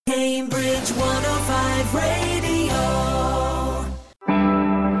Cambridge 105 Radio.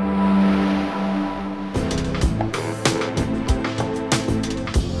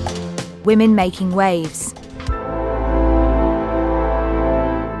 Women Making Waves.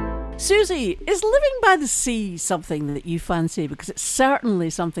 Susie, is living by the sea something that you fancy? Because it's certainly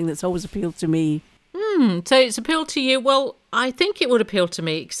something that's always appealed to me. So it's appealed to you? Well, I think it would appeal to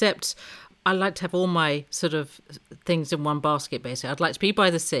me, except I like to have all my sort of things in one basket, basically. I'd like to be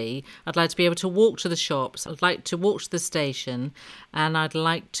by the sea. I'd like to be able to walk to the shops. I'd like to walk to the station. And I'd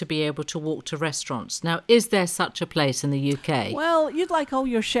like to be able to walk to restaurants. Now, is there such a place in the UK? Well, you'd like all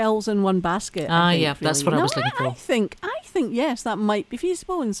your shells in one basket. I think, yeah, really. that's what I was looking for. I think, yes, that might be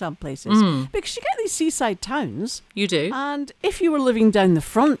feasible in some places. Because you get these seaside towns. You do. And if you were living down the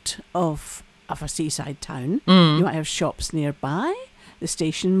front of a seaside town, you might have shops nearby. The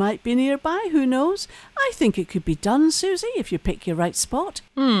station might be nearby, who knows? I think it could be done, Susie, if you pick your right spot.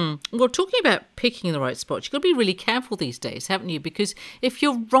 Well, talking about picking the right spot, you've got to be really careful these days, haven't you? Because if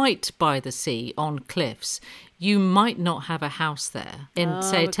you're right by the sea on cliffs, you might not have a house there in,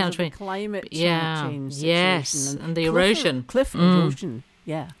 say, a town of climate situation. change Yes, and the erosion. Cliff erosion.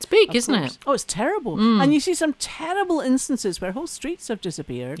 Yeah. It's big, isn't it? Oh, it's terrible. And you see some terrible instances where whole streets have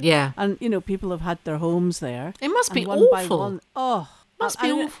disappeared. Yeah. And, people have had their homes there. It must be one by awful. one, Must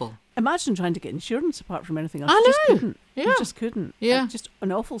be awful. Imagine trying to get insurance apart from anything else. I You just know. couldn't. Yeah. You just couldn't. Yeah. Just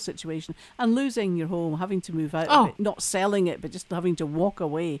an awful situation. And losing your home, having to move out of it, not selling it, but just having to walk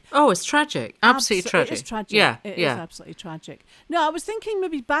away. Oh, it's tragic. Absolutely tragic. It is tragic. Yeah, It yeah. is absolutely tragic. No, I was thinking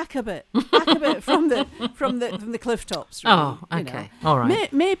maybe back a bit from the cliff tops. Really, Oh, okay. All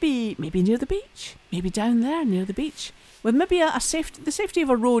right. Maybe near the beach. Maybe down there near the beach, with maybe the safety of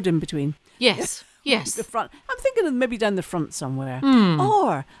a road in between. Yes. Yes. The front. I'm thinking of maybe down the front somewhere,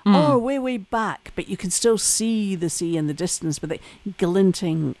 or way back, but you can still see the sea in the distance, but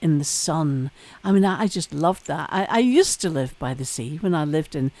glinting in the sun. I mean, I just loved that. I used to live by the sea when I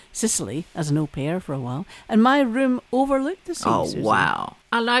lived in Sicily as an au pair for a while, and my room overlooked the sea. Oh, Susan. wow.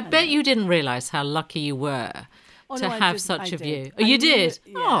 And I bet you didn't realise how lucky you were to have such a view. Oh, you did?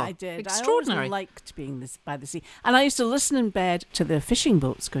 Yeah, I did. Extraordinary. I always liked being by the sea. And I used to listen in bed to the fishing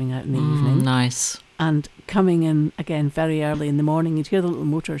boats going out in the evening. Nice. And coming in again very early in the morning, you'd hear the little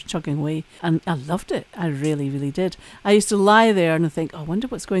motors chugging away. And I loved it. I really, really did. I used to lie there and think, I wonder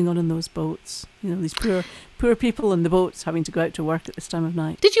what's going on in those boats. These poor people in the boats having to go out to work at this time of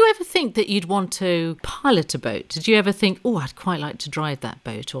night. Did you ever think that you'd want to pilot a boat? Did you ever think, I'd quite like to drive that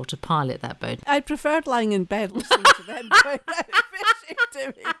boat or to pilot that boat? I preferred lying in bed listening to them going out fishing to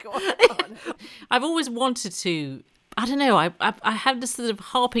me. Go on. I've always wanted to, I don't know, I have this sort of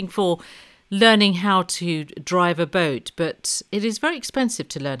harping for learning how to drive a boat, but it is very expensive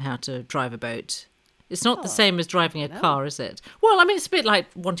to learn how to drive a boat. It's not the same as driving a car, is it? Well, I mean, it's a bit like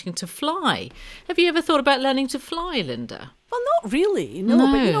wanting to fly. Have you ever thought about learning to fly, Linda? Well, not really, no.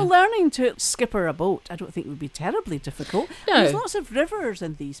 But, learning to skipper a boat, I don't think would be terribly difficult. No. There's lots of rivers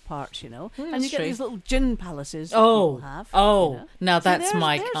in these parts, and you get these little gin palaces that Oh, people have. Now So that's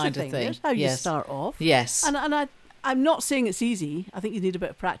my there's kind the of thing. thing. There's how you start off. Yes. And I'm not saying it's easy. I think you need a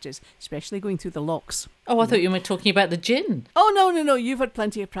bit of practice, especially going through the locks. Oh, I thought you were talking about the gin. Oh, no. You've had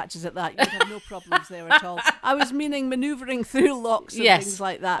plenty of practice at that. You'd have no problems there at all. I was meaning manoeuvring through locks and things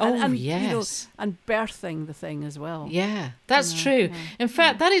like that. And yes. And berthing the thing as well. Yeah, that's true. In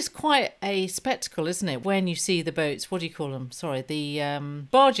fact, that is quite a spectacle, isn't it? When you see the boats, what do you call them? Sorry, the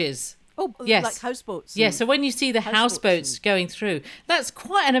barges. Oh, yes. Like houseboats. Yeah, so when you see the houseboats going through, that's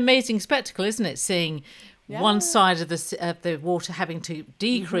quite an amazing spectacle, isn't it? Seeing one side of the water having to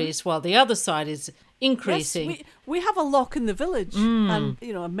decrease while the other side is increasing. Yes, we have a lock in the village, and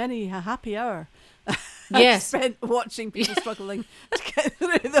many a happy hour. Yes, spent watching people struggling to get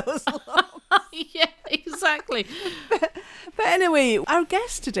through those locks. Yeah, exactly. But anyway, our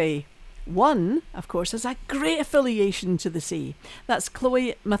guest today. One, of course, has a great affiliation to the sea. That's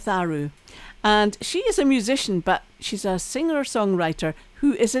Chloe Matharu. And she is a musician, but she's a singer-songwriter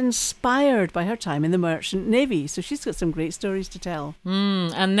who is inspired by her time in the Merchant Navy. So she's got some great stories to tell.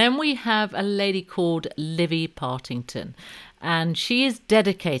 And then we have a lady called Livvy Partington. And she is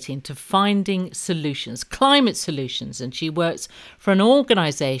dedicating to finding solutions, climate solutions. And she works for an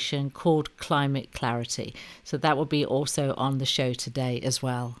organisation called Climate Clarity. So that will be also on the show today as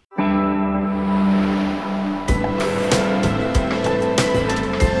well.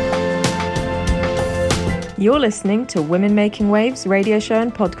 You're listening to Women Making Waves radio show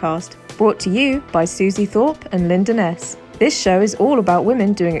and podcast, brought to you by Susie Thorpe and Linda Ness. This show is all about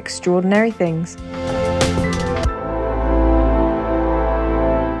women doing extraordinary things.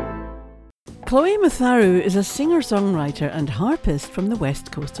 Chloe Matharu is a singer-songwriter and harpist from the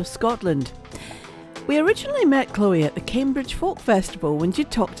west coast of Scotland. We originally met Chloe at the Cambridge Folk Festival when she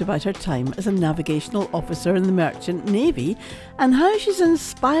talked about her time as a navigational officer in the Merchant Navy and how she's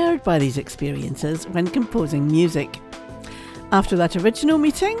inspired by these experiences when composing music. After that original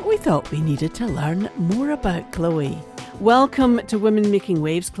meeting, we thought we needed to learn more about Chloe. Welcome to Women Making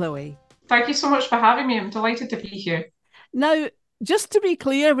Waves, Chloe. Thank you so much for having me. I'm delighted to be here. Now, just to be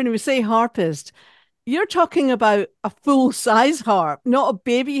clear, when we say harpist, you're talking about a full-size harp, not a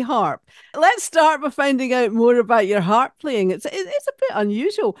baby harp. Let's start by finding out more about your harp playing. It's a bit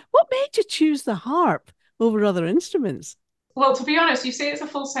unusual. What made you choose the harp over other instruments? Well, to be honest, you say it's a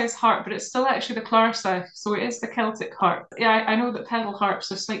full-size harp, but it's still actually the clarsach, so it is the Celtic harp. Yeah, I know that pedal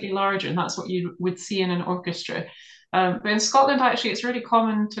harps are slightly larger, and that's what you would see in an orchestra. But in Scotland, actually, it's really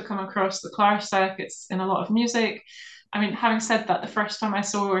common to come across the clarsach. It's in a lot of music. I mean, having said that, the first time I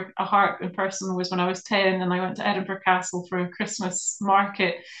saw a harp in person was when I was 10 and I went to Edinburgh Castle for a Christmas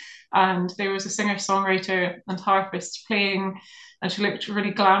market, and there was a singer-songwriter and harpist playing, and she looked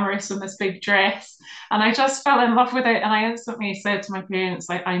really glamorous in this big dress, and I just fell in love with it, and I instantly said to my parents,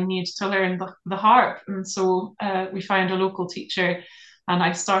 I need to learn the harp. And so we found a local teacher and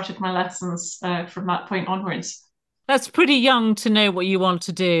I started my lessons from that point onwards. That's pretty young to know what you want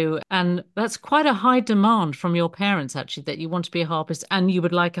to do. And that's quite a high demand from your parents, actually, that you want to be a harpist and you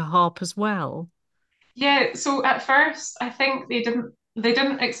would like a harp as well. Yeah, so at first, I think they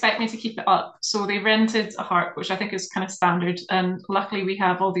didn't expect me to keep it up. So they rented a harp, which I think is kind of standard. And luckily we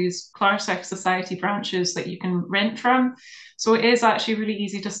have all these Clarsach Society branches that you can rent from. So it is actually really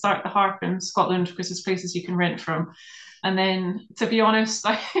easy to start the harp in Scotland because there's places you can rent from. And then, to be honest,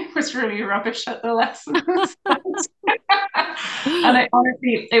 I was really rubbish at the lessons. And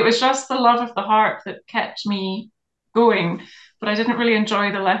honestly, it was just the love of the harp that kept me going. But I didn't really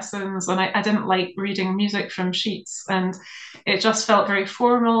enjoy the lessons, and I didn't like reading music from sheets. And it just felt very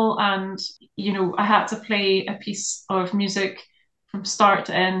formal. And, I had to play a piece of music from start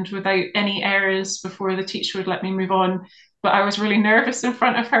to end without any errors before the teacher would let me move on. But I was really nervous in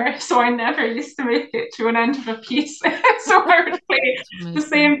front of her, so I never used to make it to an end of a piece. So I would play the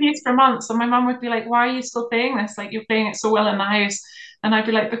same piece for months, and my mum would be like, "Why are you still playing this? Like, you're playing it so well in the house." And I'd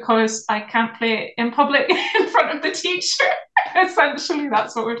be like, "Because I can't play it in public in front of the teacher." Essentially,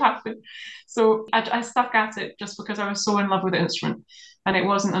 that's what would happen. So I stuck at it just because I was so in love with the instrument. And it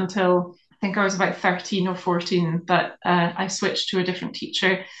wasn't until I think I was about 13 or 14 that I switched to a different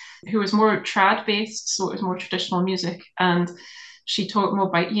teacher who was more trad based, so it was more traditional music, and she taught more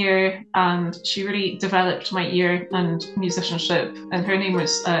by ear, and she really developed my ear and musicianship. And her name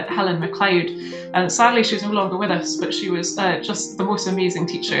was Helen MacLeod, and sadly she's no longer with us, but she was just the most amazing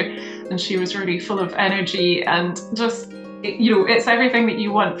teacher, and she was really full of energy and just it's everything that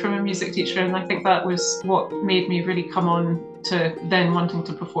you want from a music teacher. And I think that was what made me really come on to then wanting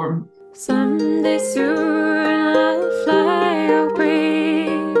to perform. Someday soon I'll fly away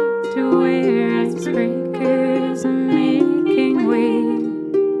to where icebreakers are making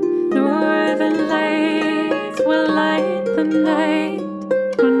waves. Northern lights will light the night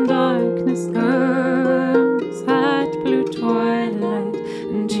when darkness comes at blue twilight,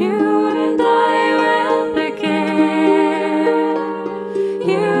 and you and I will begin.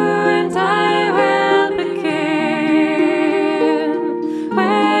 You and I will begin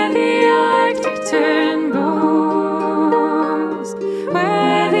where the Arctic tern goes,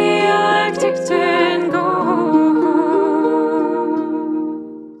 where the Arctic tern goes.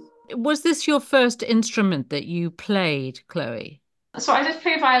 Was this your first instrument that you played, Chloe? So I did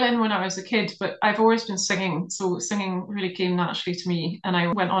play violin when I was a kid, but I've always been singing. So singing really came naturally to me. And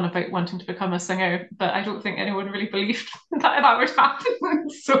I went on about wanting to become a singer, but I don't think anyone really believed that would happen.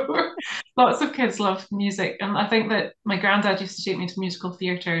 So lots of kids love music. And I think that my granddad used to take me to musical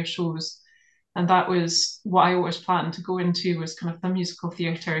theatre shows. And that was what I always planned to go into, was kind of the musical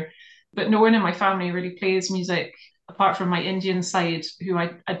theatre. But no one in my family really plays music, apart from my Indian side, who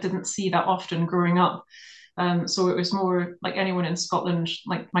I didn't see that often growing up. So it was more like anyone in Scotland,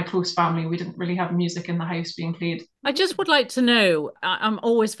 like my close family, we didn't really have music in the house being played. I just would like to know, I'm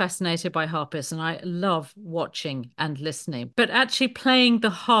always fascinated by harpists and I love watching and listening, but actually playing the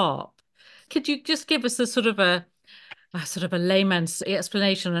harp, could you just give us a sort of a a sort of a layman's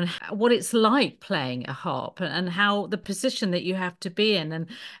explanation on what it's like playing a harp and how the position that you have to be in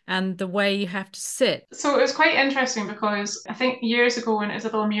and the way you have to sit. So it was quite interesting because I think years ago when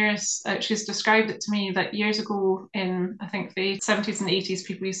Isabel Muris, she's described it to me that years ago in, I think, the 70s and 80s,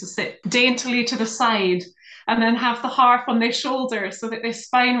 people used to sit daintily to the side and then have the harp on their shoulder so that their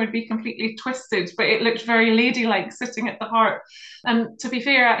spine would be completely twisted, but it looked very ladylike sitting at the harp. And to be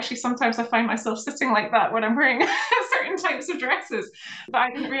fair, actually, sometimes I find myself sitting like that when I'm wearing certain types of dresses. But I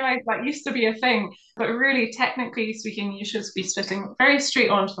didn't realize that used to be a thing. But really, technically speaking, you should be sitting very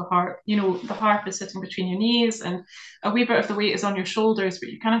straight onto the harp. You know, the harp is sitting between your knees, and a wee bit of the weight is on your shoulders, but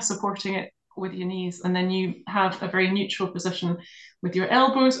you're kind of supporting it with your knees. And then you have a very neutral position with your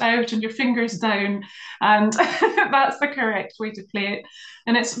elbows out and your fingers down. And that's the correct way to play it.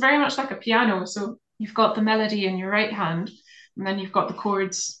 And it's very much like a piano. So you've got the melody in your right hand, and then you've got the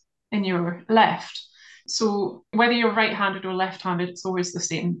chords in your left. So whether you're right-handed or left-handed, it's always the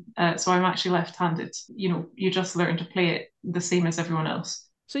same. So I'm actually left-handed. You know, you just learn to play it the same as everyone else.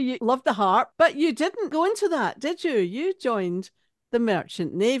 So you loved the harp, but you didn't go into that, did you? You joined the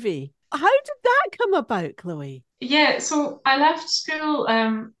Merchant Navy. How did that come about, Chloe? Yeah, so I left school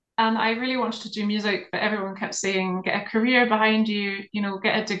and I really wanted to do music, but everyone kept saying, get a career behind you, you know,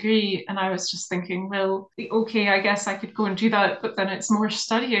 get a degree. And I was just thinking, well, okay, I guess I could go and do that, but then it's more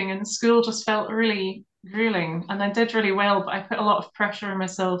studying, and school just felt really grueling. And I did really well, but I put a lot of pressure on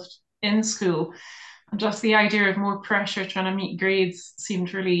myself in school. And just the idea of more pressure trying to meet grades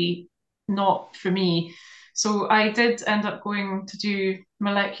seemed really not for me. So I did end up going to do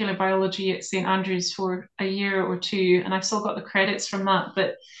molecular biology at St Andrews for a year or two, and I still got the credits from that,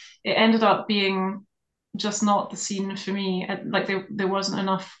 but it ended up being just not the scene for me. Like there wasn't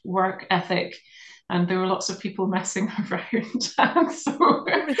enough work ethic, and there were lots of people messing around. And so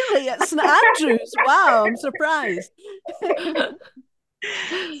Really? At St Andrews? Wow, I'm surprised. so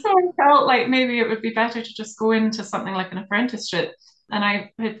I felt like maybe it would be better to just go into something like an apprenticeship. And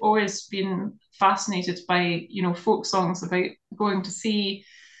I had always been fascinated by, you know, folk songs about going to sea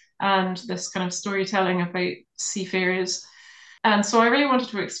and this kind of storytelling about seafarers. And so I really wanted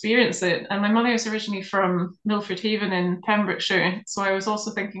to experience it. And my mother is originally from Milford Haven in Pembrokeshire. So I was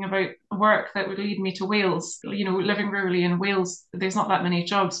also thinking about work that would lead me to Wales. You know, living rurally in Wales, there's not that many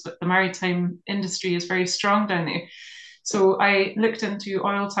jobs, but the maritime industry is very strong down there. So I looked into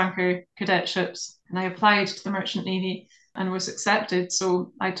oil tanker cadetships and I applied to the Merchant Navy and was accepted.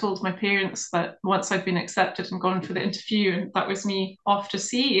 So I told my parents that once I'd been accepted and gone for the interview, and that was me off to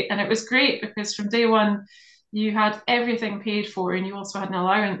sea. And it was great because from day one, you had everything paid for and you also had an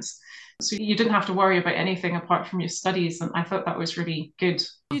allowance. So you didn't have to worry about anything apart from your studies. And I thought that was really good.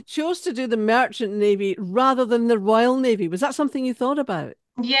 You chose to do the Merchant Navy rather than the Royal Navy. Was that something you thought about?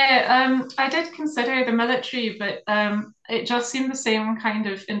 Yeah, I did consider the military, but it just seemed the same kind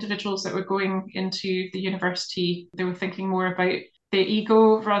of individuals that were going into the university. They were thinking more about their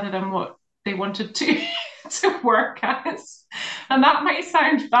ego rather than what they wanted to to work as. And that might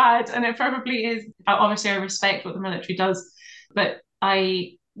sound bad, and it probably is. Obviously, I respect what the military does, but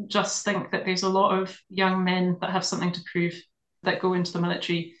I just think that there's a lot of young men that have something to prove that go into the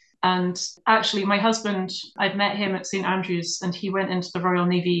military. And actually, my husband, I'd met him at St Andrews and he went into the Royal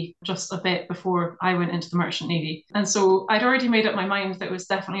Navy just a bit before I went into the Merchant Navy. And so I'd already made up my mind that it was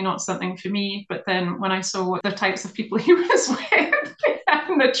definitely not something for me. But then when I saw what the types of people he was with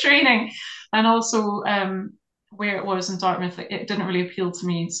and the training, and also where it was in Dartmouth, it didn't really appeal to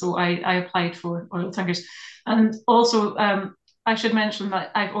me. So I applied for oil tankers. And also, I should mention that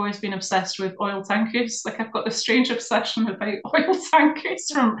I've always been obsessed with oil tankers. Like I've got this strange obsession about oil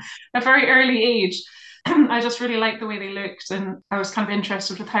tankers from a very early age. I just really liked the way they looked, and I was kind of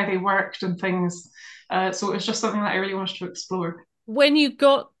interested with how they worked and things. So it was just something that I really wanted to explore. When you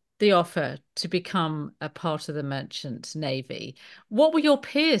got the offer to become a part of the Merchant Navy, what were your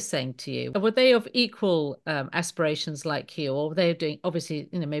peers saying to you? Were they of equal aspirations like you, or were they doing, obviously,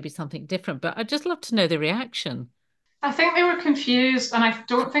 you know, maybe something different? But I'd just love to know the reaction. I think they were confused, and I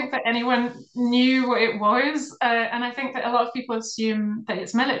don't think that anyone knew what it was. And I think that a lot of people assume that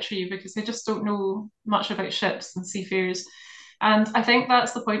it's military because they just don't know much about ships and seafarers. And I think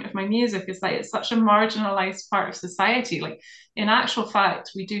that's the point of my music, is that it's such a marginalized part of society. Like, in actual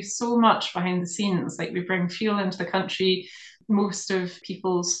fact, we do so much behind the scenes. Like, we bring fuel into the country. Most of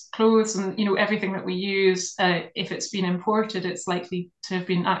people's clothes and, you know, everything that we use, if it's been imported, it's likely to have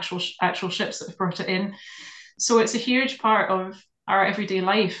been actual ships that have brought it in. So it's a huge part of our everyday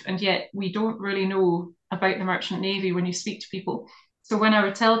life, and yet we don't really know about the Merchant Navy when you speak to people. So when I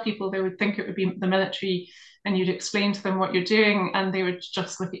would tell people, they would think it would be the military, and you'd explain to them what you're doing, and they would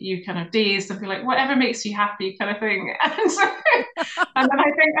just look at you kind of dazed and be like, whatever makes you happy, kind of thing. And so, and then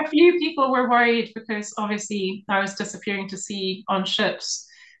I think a few people were worried because obviously I was disappearing to sea on ships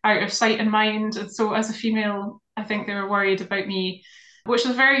out of sight and mind. And so as a female, I think they were worried about me, which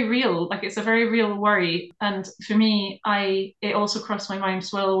is very real. Like, it's a very real worry. And for me, it also crossed my mind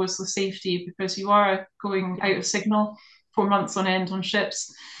as well, was the safety, because you are going out of signal for months on end on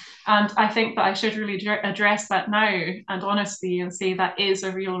ships. And I think that I should really address that now and honestly, and say that is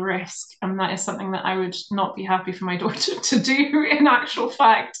a real risk. And that is something that I would not be happy for my daughter to do in actual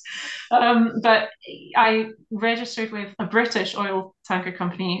fact. But I registered with a British oil tanker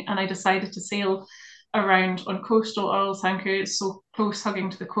company, and I decided to sail around on coastal oil tankers, so close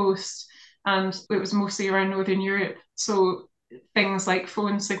hugging to the coast. And it was mostly around Northern Europe. So things like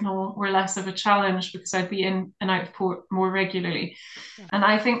phone signal were less of a challenge because I'd be in and out of port more regularly. Yeah. And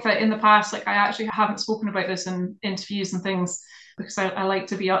I think that in the past, like, I actually haven't spoken about this in interviews and things because I like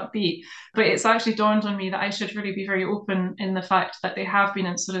to be upbeat, but it's actually dawned on me that I should really be very open in the fact that there have been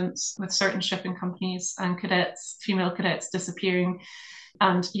incidents with certain shipping companies and cadets, female cadets, disappearing.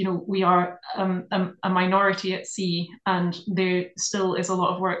 And, you know, we are a minority at sea, and there still is a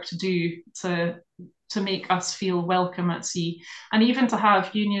lot of work to do to make us feel welcome at sea, and even to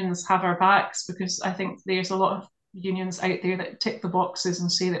have unions have our backs, because I think there's a lot of unions out there that tick the boxes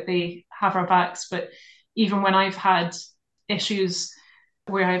and say that they have our backs. But even when I've had issues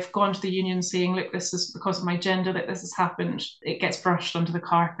where I've gone to the union saying, look, this is because of my gender that this has happened, it gets brushed under the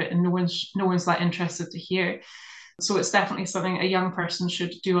carpet, and no one's that interested to hear. So it's definitely something a young person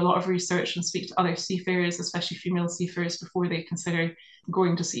should do a lot of research and speak to other seafarers, especially female seafarers, before they consider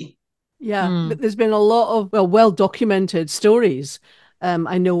going to sea. Yeah, there's been a lot of well-documented stories,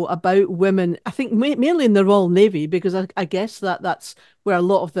 I know, about women, I think mainly in the Royal Navy, because I guess that's where a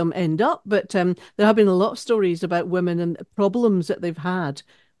lot of them end up. But there have been a lot of stories about women and problems that they've had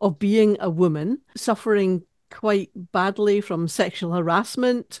of being a woman, suffering quite badly from sexual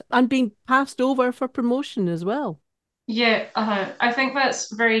harassment and being passed over for promotion as well. Yeah, I think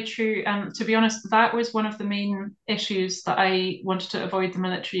that's very true. And to be honest, that was one of the main issues that I wanted to avoid the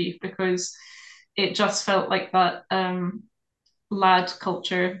military, because it just felt like that lad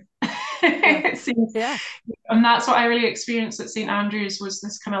culture. It seems, Yeah. and that's what I really experienced at St Andrews, was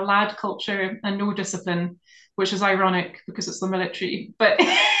this kind of lad culture and no discipline, which is ironic because it's the military. But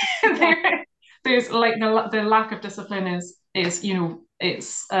there's like the lack of discipline is you know,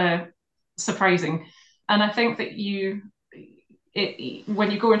 it's surprising. And I think that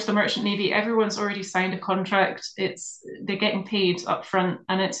when you go into the Merchant Navy, everyone's already signed a contract. They're getting paid up front,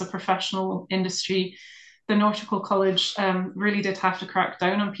 and it's a professional industry. The Nautical College really did have to crack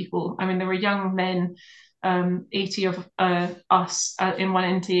down on people. I mean, there were young men, 80 of us in one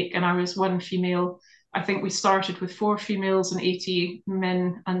intake, and I was one female. I think we started with 4 females and 80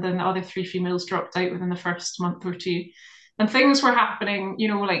 men, and then the other 3 females dropped out within the first month or 2. And things were happening, you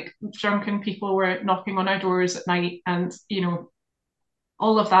know, like drunken people were knocking on our doors at night, and, you know,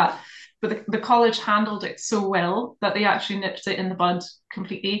 all of that. But the college handled it so well that they actually nipped it in the bud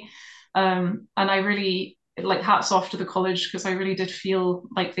completely. And I really, like, hats off to the college, because I really did feel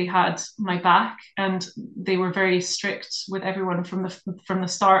like they had my back, and they were very strict with everyone from the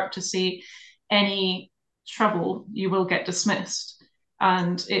start to say, any trouble, you will get dismissed.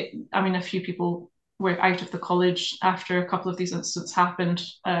 And I mean, a few people were out of the college after a couple of these incidents happened.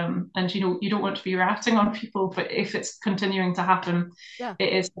 And, you know, you don't want to be ratting on people, but if it's continuing to happen,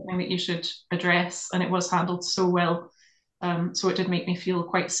 it is something that you should address. And it was handled so well. So it did make me feel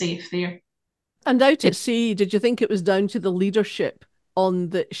quite safe there. And out at sea, did you think it was down to the leadership on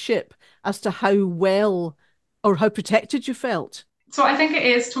the ship as to how well or how protected you felt? So I think it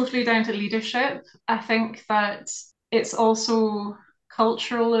is totally down to leadership. I think that it's also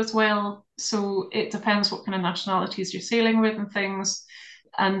cultural as well. So it depends what kind of nationalities you're sailing with and things.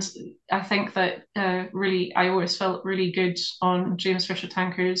 And I think that really, I always felt really good on James Fisher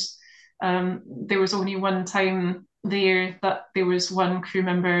tankers. There was only one time there that there was one crew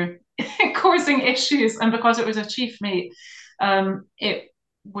member causing issues, and because it was a chief mate, it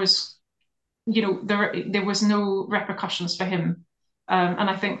was, you know, there was no repercussions for him. And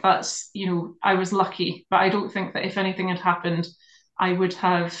I think that's, you know, I was lucky, but I don't think that if anything had happened, I would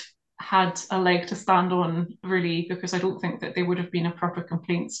have had a leg to stand on, really, because I don't think that there would have been a proper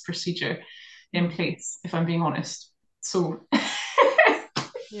complaints procedure in place, if I'm being honest. So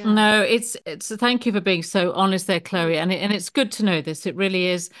No, it's thank you for being so honest there, Chloe, and it's good to know this. It really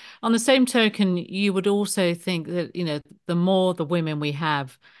is. On the same token, you would also think that, you know, the more the women we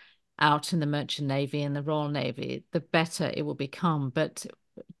have, out in the Merchant Navy and the Royal Navy, the better it will become. But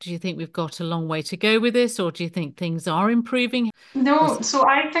do you think we've got a long way to go with this, or do you think things are improving? No, so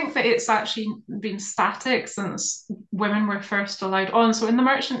I think that it's actually been static since women were first allowed on. So in the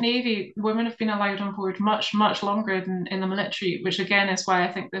Merchant Navy, women have been allowed on board much, much longer than in the military, which again is why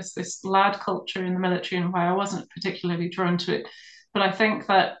I think there's this lad culture in the military and why I wasn't particularly drawn to it. But I think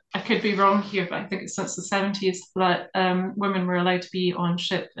that I could be wrong here, but I think it's since the 70s that women were allowed to be on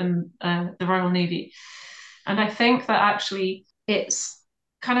ship in the Royal Navy. And I think that actually it's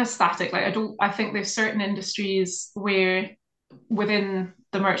kind of static. Like I think there's certain industries where within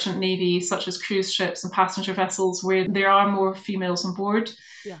the Merchant Navy, such as cruise ships and passenger vessels, where there are more females on board.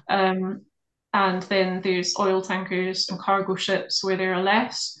 Yeah. And then there's oil tankers and cargo ships where there are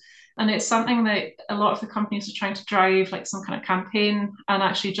less. And it's something that a lot of the companies are trying to drive, like some kind of campaign. And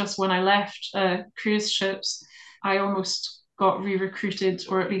actually, just when I left cruise ships, I almost got re-recruited,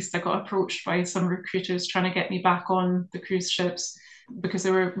 or at least I got approached by some recruiters trying to get me back on the cruise ships because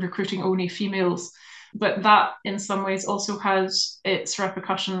they were recruiting only females. But that in some ways also has its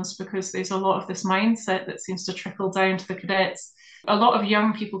repercussions because there's a lot of this mindset that seems to trickle down to the cadets. A lot of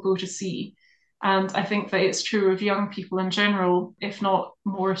young people go to sea. And I think that it's true of young people in general, if not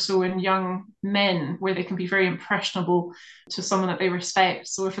more so in young men, where they can be very impressionable to someone that they respect.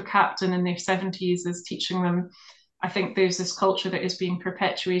 So if a captain in their 70s is teaching them, I think there's this culture that is being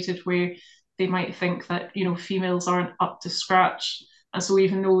perpetuated where they might think that, females aren't up to scratch. And so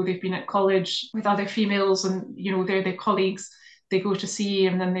even though they've been at college with other females and, they're their colleagues, they go to sea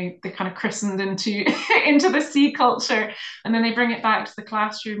and then they kind of christened into into the sea culture and then they bring it back to the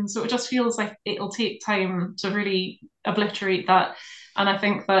classroom. So it just feels like it'll take time to really obliterate that. And I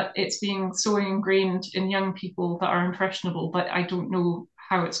think that it's being so ingrained in young people that are impressionable, but I don't know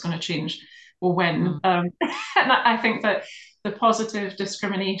how it's going to change or when. And I think that the positive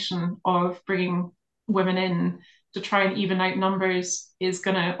discrimination of bringing women in to try and even out numbers is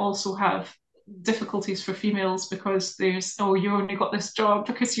going to also have difficulties for females because there's, oh, you only got this job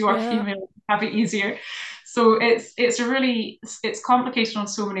because you are female, have it easier. So it's complicated on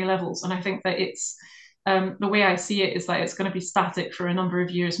so many levels. And I think that it's the way I see it is that it's going to be static for a number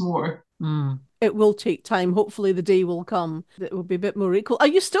of years more. It will take time. Hopefully the day will come that it will be a bit more equal. Are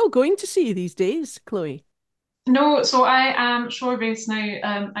you still going to sea these days, Chloe? No, so I am shore-based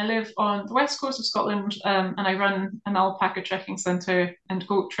now. I live on the west coast of Scotland, and I run an alpaca trekking centre and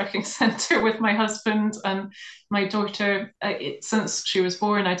goat trekking centre with my husband and my daughter. Since she was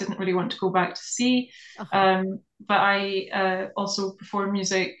born, I didn't really want to go back to sea, but I also perform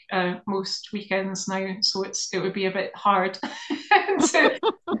music most weekends now, so it would be a bit hard to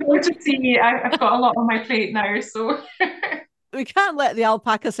go to sea. I've got a lot on my plate now, so. We can't let the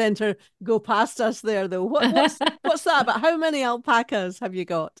alpaca centre go past us there, though. What's that about? How many alpacas have you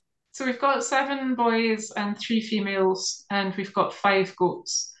got? So we've got 7 boys and 3 females, and we've got 5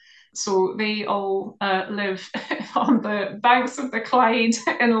 goats. So they all live on the banks of the Clyde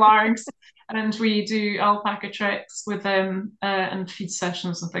in Largs, and we do alpaca treks with them and feed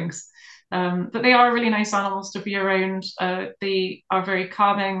sessions and things. But they are really nice animals to be around. They are very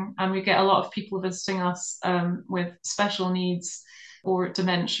calming, and we get a lot of people visiting us with special needs or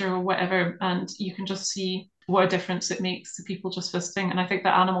dementia or whatever, and you can just see what a difference it makes to people just visiting. And I think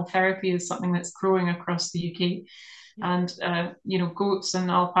that animal therapy is something that's growing across the UK. And goats and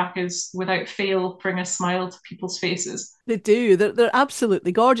alpacas without fail bring a smile to people's faces. They do. They're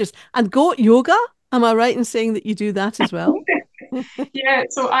absolutely gorgeous. And goat yoga? Am I right in saying that you do that as well? Yeah,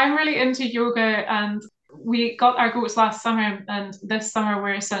 so I'm really into yoga, and we got our goats last summer, and this summer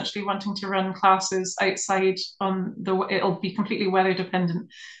we're essentially wanting to run classes outside it'll be completely weather dependent,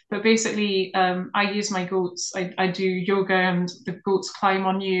 but basically I use my goats. I do yoga and the goats climb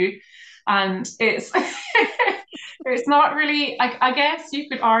on you, and it's it's not really, I guess you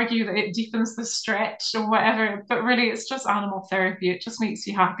could argue that it deepens the stretch or whatever, but really it's just animal therapy. It just makes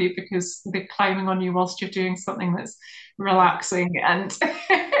you happy because they're climbing on you whilst you're doing something that's relaxing. And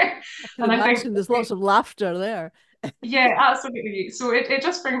I think there's lots of laughter there. Yeah, absolutely. So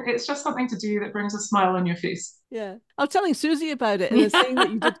it's just something to do that brings a smile on your face. Yeah. I was telling Susie about it and saying that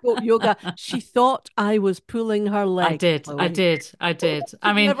you did goat yoga. She thought I was pulling her leg. I did.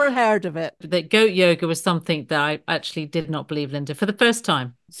 I mean, never heard of it. That goat yoga was something that I actually did not believe, Linda, for the first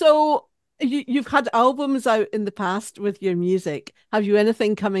time. So you've had albums out in the past with your music. Have you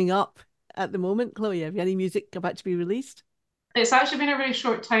anything coming up at the moment, Chloe? Have you any music about to be released? It's actually been a really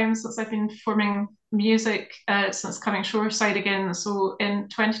short time since I've been performing music since coming shoreside again. So in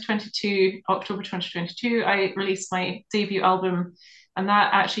 2022, October 2022, I released my debut album, and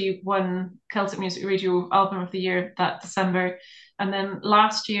that actually won Celtic Music Radio Album of the Year that December. And then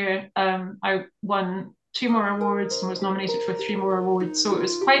last year, I won 2 more awards and was nominated for 3 more awards. So it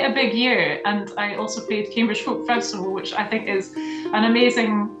was quite a big year. And I also played Cambridge Folk Festival, which I think is an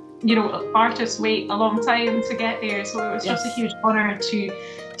amazing, artists wait a long time to get there. So it was just a huge honour to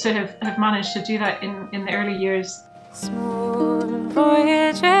have managed to do that in the early years. Smooth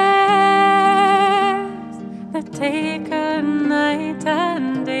voyages that take a night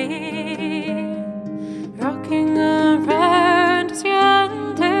and day, rocking around as you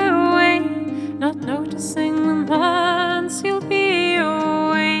underway, not noticing the months you'll be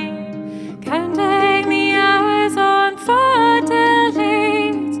away, counting the hours on for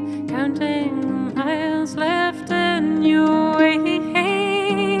delays, counting the miles left in your way.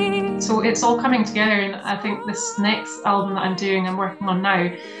 So it's all coming together, and I think this next album that I'm working on now,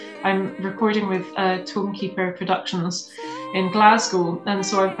 I'm recording with Tonekeeper Productions in Glasgow, and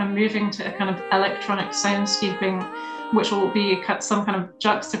so I'm moving to a kind of electronic soundscaping, which will be some kind of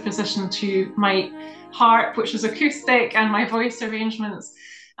juxtaposition to my harp, which is acoustic, and my voice arrangements.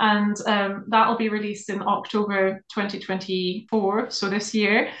 And that'll be released in October 2024, so this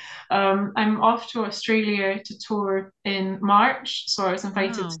year. I'm off to Australia to tour in March, so I was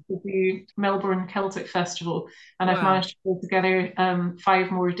invited to do Melbourne Celtic Festival, and I've managed to pull together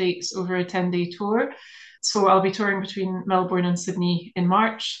 5 more dates over a 10-day tour. So I'll be touring between Melbourne and Sydney in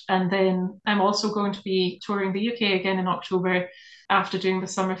March, and then I'm also going to be touring the UK again in October after doing the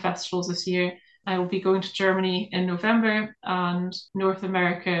summer festivals this year. I will be going to Germany in November and North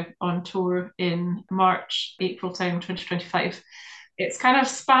America on tour in March, April time 2025. It's kind of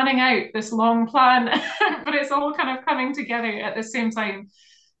spanning out this long plan, but it's all kind of coming together at the same time.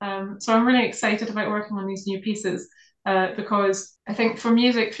 So I'm really excited about working on these new pieces because I think for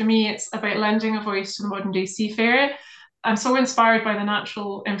music, for me, it's about lending a voice to the modern day seafarer. I'm so inspired by the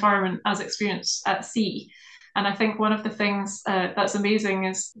natural environment as experienced at sea. And I think one of the things that's amazing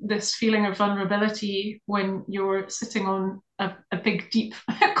is this feeling of vulnerability when you're sitting on a big, deep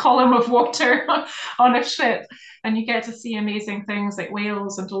column of water on a ship, and you get to see amazing things like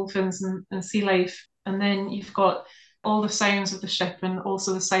whales and dolphins and sea life. And then you've got all the sounds of the ship and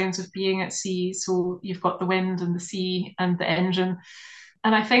also the sounds of being at sea. So you've got the wind and the sea and the engine.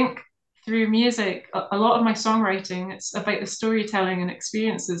 And I think through music, a lot of my songwriting, it's about the storytelling and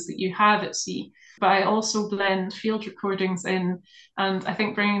experiences that you have at sea. But I also blend field recordings in, and I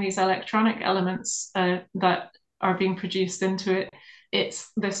think bringing these electronic elements that are being produced into it,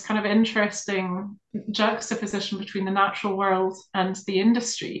 it's this kind of interesting juxtaposition between the natural world and the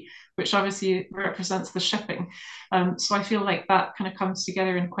industry, which obviously represents the shipping. So I feel like that kind of comes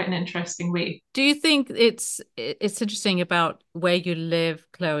together in quite an interesting way. Do you think it's interesting about where you live,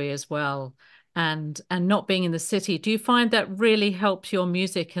 Chloe, as well, and not being in the city? Do you find that really helps your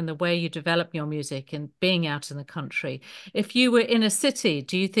music and the way you develop your music and being out in the country? If you were in a city,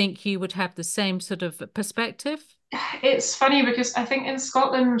 do you think you would have the same sort of perspective? It's funny because I think in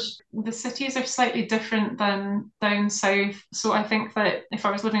Scotland, the cities are slightly different than down south. So I think that if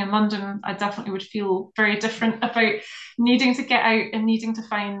I was living in London, I definitely would feel very different about needing to get out and needing to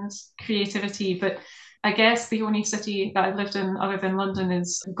find creativity. But I guess the only city that I've lived in other than London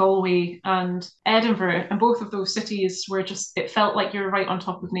is Galway and Edinburgh. And both of those cities were just, it felt like you're right on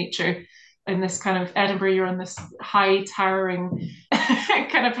top of nature. In this kind of Edinburgh, you're on this high towering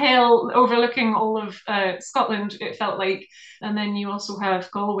kind of hill overlooking all of Scotland, it felt like. And then you also have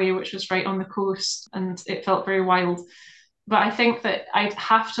Galway, which was right on the coast, and it felt very wild. But I think that I'd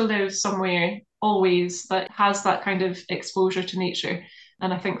have to live somewhere always that has that kind of exposure to nature.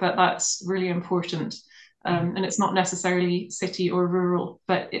 And I think that that's really important. And it's not necessarily city or rural,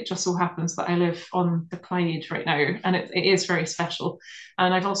 but it just so happens that I live on the Clyde right now, and it is very special.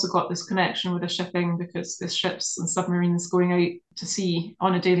 And I've also got this connection with the shipping because there's ships and submarines going out to sea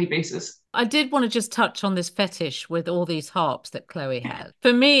on a daily basis. I did want to just touch on this fetish with all these harps that Chloe has.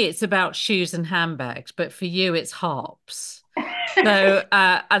 For me, it's about shoes and handbags, but for you, it's harps. So,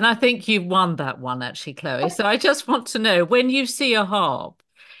 and I think you've won that one, actually, Chloe. So I just want to know, when you see a harp,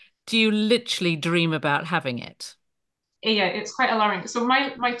 do you literally dream about having it? Yeah, it's quite alarming. So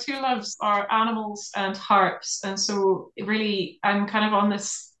my two loves are animals and harps, and so really I'm kind of on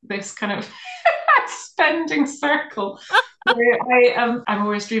this kind of spending circle where I'm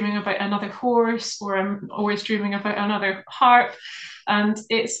always dreaming about another horse, or I'm always dreaming about another harp. And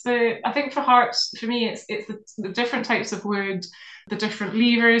I think for harps, for me, it's the different types of wood, the different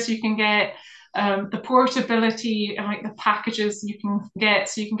levers you can get. the portability and like the packages you can get.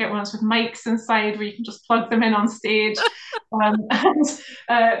 So you can get ones with mics inside where you can just plug them in on stage. And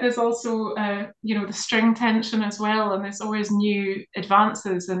there's also, the string tension as well. And there's always new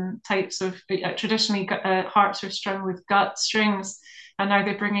advances and types of, traditionally harps are strung with gut strings. And now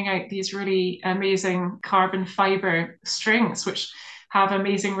they're bringing out these really amazing carbon fiber strings, which have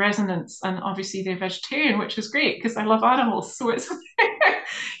amazing resonance. And obviously they're vegetarian, which is great because I love animals. So it's,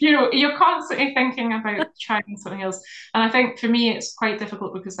 you're constantly thinking about trying something else. And I think for me, it's quite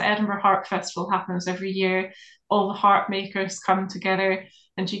difficult because the Edinburgh Harp Festival happens every year. All the harp makers come together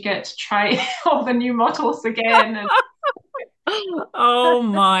and you get to try all the new models again. And Oh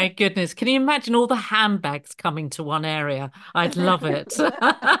my goodness. Can you imagine all the handbags coming to one area? I'd love it.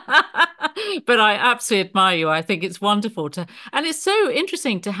 But I absolutely admire you. I think it's wonderful and it's so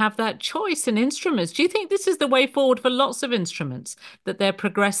interesting to have that choice in instruments. Do you think this is the way forward for lots of instruments, that they're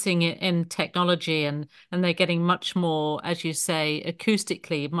progressing in technology and they're getting much more, as you say,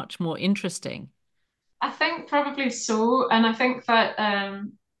 acoustically, much more interesting? I think probably so. And I think that,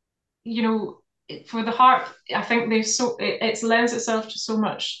 for the harp, I think it lends itself to so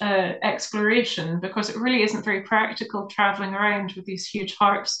much exploration because it really isn't very practical traveling around with these huge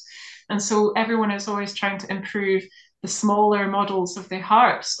harps. And so everyone is always trying to improve the smaller models of their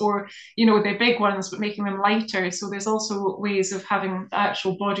harps or, the big ones, but making them lighter. So there's also ways of having the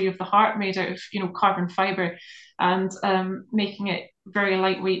actual body of the harp made out of, carbon fiber and making it very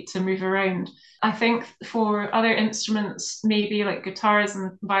lightweight to move around. I think for other instruments, maybe like guitars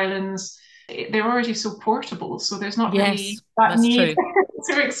and violins, they're already so portable, so there's not really that need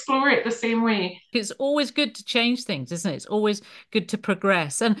to explore it the same way. It's always good to change things, isn't it? It's always good to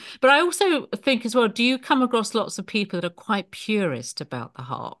progress. But I also think as well, do you come across lots of people that are quite purist about the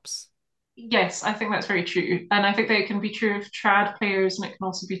harps? Yes, I think that's very true. And I think that it can be true of trad players and it can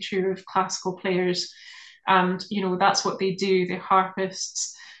also be true of classical players. And, that's what they do, they're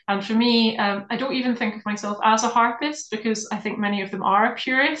harpists. And for me, I don't even think of myself as a harpist because I think many of them are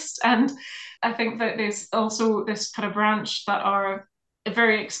purist. And I think that there's also this kind of branch that are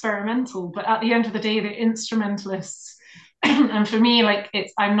very experimental, but at the end of the day, they're instrumentalists. And for me,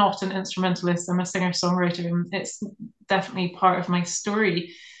 I'm not an instrumentalist, I'm a singer-songwriter, and it's definitely part of my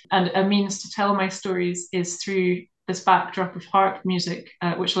story. And a means to tell my stories is through this backdrop of harp music,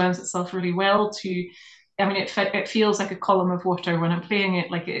 which lends itself really well to. I mean, it feels like a column of water when I'm playing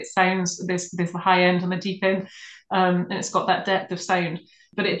it. Like it sounds, there's the high end and the deep end, and it's got that depth of sound.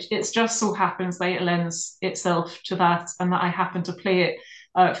 But it's just so happens that it lends itself to that, and that I happen to play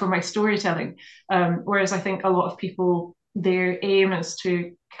it for my storytelling. Whereas I think a lot of people, their aim is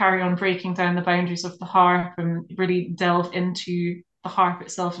to carry on breaking down the boundaries of the harp and really delve into the harp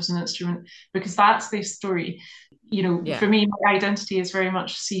itself as an instrument because that's their story. For me, my identity is very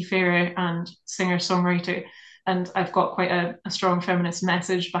much seafarer and singer-songwriter, and I've got quite a strong feminist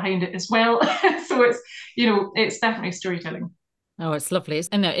message behind it as well. So it's definitely storytelling. Oh, it's lovely.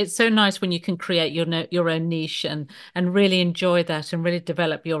 It's so nice when you can create your own niche and really enjoy that and really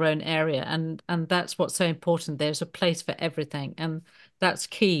develop your own area. And that's what's so important. There's a place for everything. And that's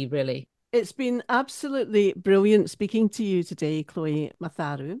key, really. It's been absolutely brilliant speaking to you today, Chloe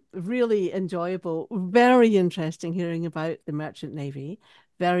Matharu. Really enjoyable, very interesting hearing about the Merchant Navy.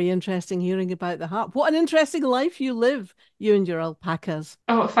 Very interesting hearing about the harp. What an interesting life you live, you and your alpacas.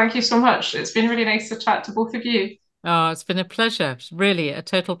 Oh, thank you so much. It's been really nice to chat to both of you. Oh, it's been a pleasure. It's really a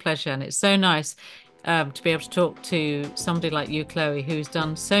total pleasure. And it's so nice to be able to talk to somebody like you, Chloe, who's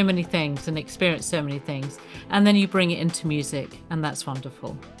done so many things and experienced so many things. And then you bring it into music, and that's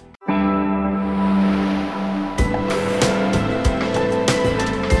wonderful.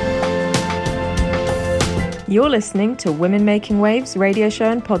 You're listening to Women Making Waves radio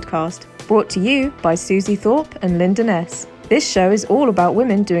show and podcast, brought to you by Susie Thorpe and Linda Ness. This show is all about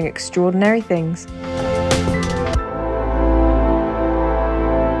women doing extraordinary things.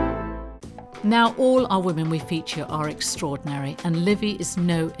 Now, all our women we feature are extraordinary, and Livvy is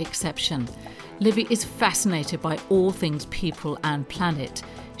no exception. Livvy is fascinated by all things people and planet.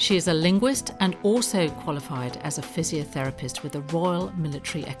 She is a linguist and also qualified as a physiotherapist with the Royal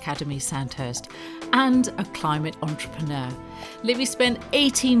Military Academy Sandhurst and a climate entrepreneur. Livvy spent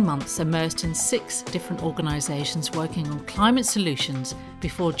 18 months immersed in 6 different organisations working on climate solutions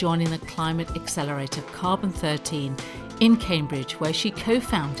before joining the climate accelerator Carbon 13 in Cambridge, where she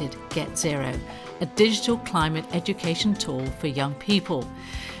co-founded Get Zero, a digital climate education tool for young people.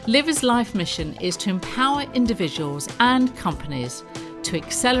 Livvy's life mission is to empower individuals and companies to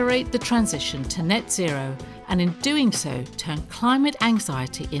accelerate the transition to net zero, and in doing so, turn climate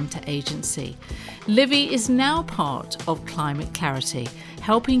anxiety into agency. Livvy is now part of Climate Clarity,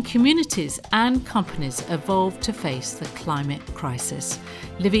 helping communities and companies evolve to face the climate crisis.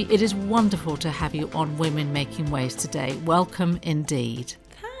 Livvy, it is wonderful to have you on Women Making Waves today. Welcome indeed.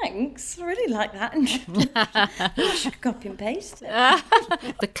 Thanks. I really like that. I should copy and paste.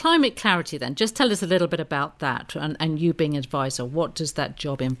 The climate clarity then, just tell us a little bit about that and you being advisor. What does that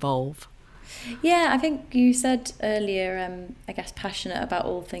job involve? Yeah, I think you said earlier, I guess, passionate about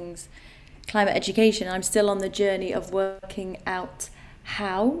all things climate education. I'm still on the journey of working out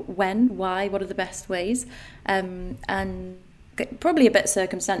how, when, why, what are the best ways, and probably a bit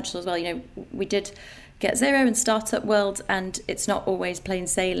circumstantial as well. You know, we did get zero in startup world, and it's not always plain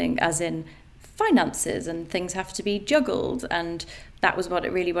sailing, as in finances and things have to be juggled, and that was what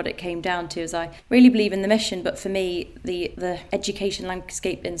it came down to. Is I really believe in the mission, but for me the education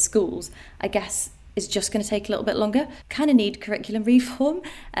landscape in schools, I guess, is just going to take a little bit longer. Kind of need curriculum reform.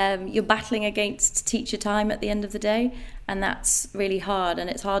 You're battling against teacher time at the end of the day, and that's really hard. And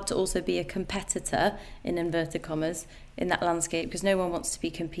it's hard to also be a competitor, in inverted commas, in that landscape, because no one wants to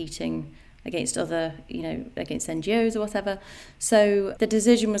be competing against other, against NGOs or whatever. So the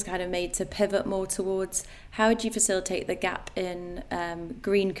decision was kind of made to pivot more towards how do you facilitate the gap in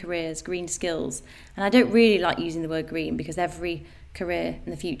green careers, green skills. And I don't really like using the word green, because every career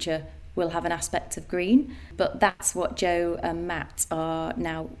in the future will have an aspect of green, but that's what Joe and Matt are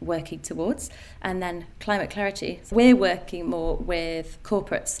now working towards. And then climate clarity, we're working more with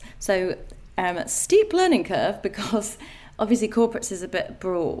corporates. So steep learning curve, because obviously corporates is a bit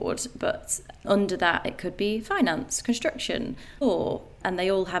broad, but under that it could be finance, construction, law, and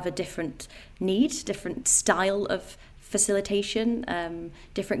they all have a different need, different style of facilitation,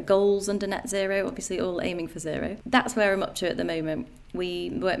 different goals under net zero, obviously all aiming for zero. That's where I'm up to at the moment. We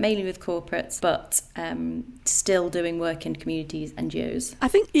work mainly with corporates, but still doing work in communities, NGOs. I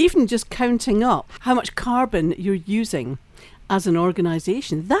think even just counting up how much carbon you're using as an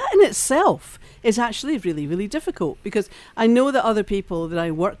organisation, that in itself is actually really, really difficult, because I know that other people that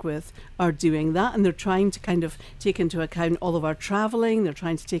I work with are doing that, and they're trying to kind of take into account all of our travelling. They're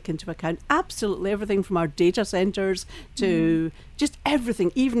trying to take into account absolutely everything from our data centres to just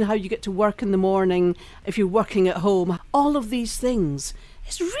everything, even how you get to work in the morning, if you're working at home. All of these things.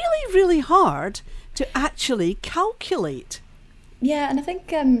 It's really, really hard to actually calculate. Yeah, and I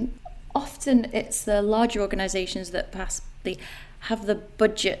think often it's the larger organisations that have the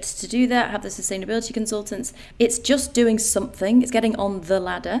budget to do that, have the sustainability consultants. It's just doing something. It's getting on the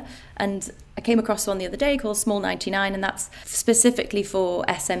ladder. And I came across one the other day called Small 99, and that's specifically for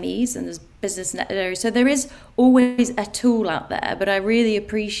SMEs, and there's business net zero. So there is always a tool out there, but I really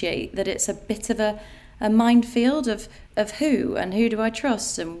appreciate that it's a bit of a minefield of who and who do I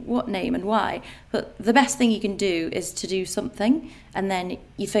trust and what name and why. But the best thing you can do is to do something, and then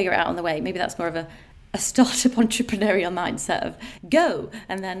you figure it out on the way. Maybe that's more of a startup entrepreneurial mindset of go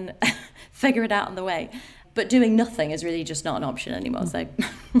and then figure it out on the way. But doing nothing is really just not an option anymore. So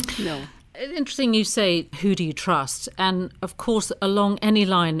No. Interesting you say, who do you trust? And of course, along any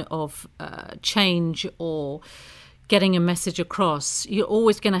line of change or getting a message across, you're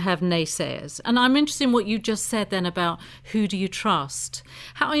always going to have naysayers. And I'm interested in what you just said then about who do you trust?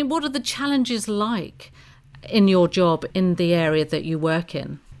 What are the challenges like in your job in the area that you work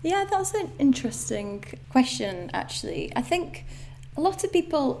in? Yeah, that's an interesting question, actually. I think a lot of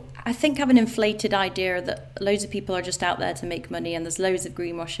people, have an inflated idea that loads of people are just out there to make money and there's loads of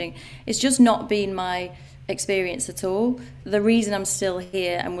greenwashing. It's just not been my experience at all. The reason I'm still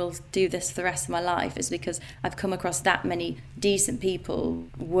here and will do this for the rest of my life is because I've come across that many decent people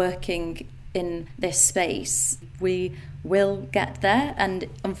working in this space. We will get there, and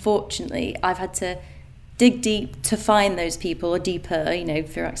unfortunately I've had to dig deep to find those people, or deeper,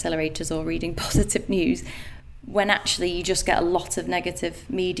 through accelerators or reading positive news, when actually you just get a lot of negative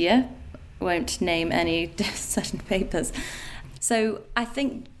media. Won't name any certain papers. So I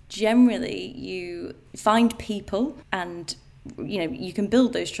think generally you find people, and you can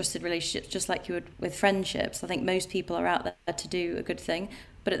build those trusted relationships just like you would with friendships. I think most people are out there to do a good thing,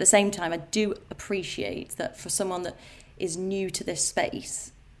 but at the same time I do appreciate that for someone that is new to this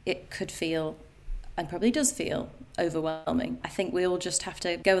space, it could feel, and probably does feel, overwhelming. I think we all just have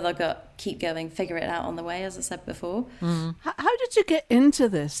to go with our gut, keep going, figure it out on the way, as I said before. How did you get into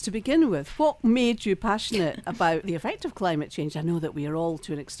this to begin with? What made you passionate about the effect of climate change? I know that we are all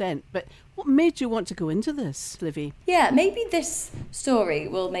to an extent, but what made you want to go into this, Livvy? Yeah, maybe this story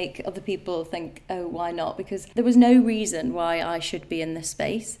will make other people think, oh, why not? Because there was no reason why I should be in this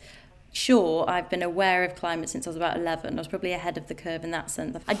space. Sure, I've been aware of climate since I was about 11. I was probably ahead of the curve in that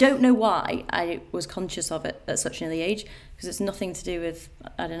sense. I don't know why I was conscious of it at such an early age, because it's nothing to do with,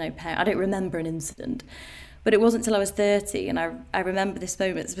 I don't know, I don't remember an incident. But it wasn't until I was 30, and I remember this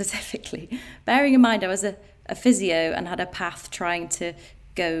moment specifically, bearing in mind I was a physio and had a path trying to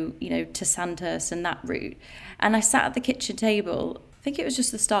go, to Sandhurst and that route. And I sat at the kitchen table, I think it was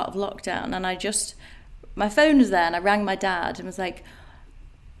just the start of lockdown, and my phone was there, and I rang my dad and was like,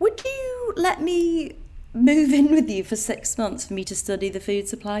 would you let me move in with you for 6 months for me to study the food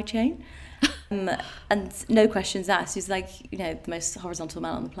supply chain? And no questions asked. He's like, the most horizontal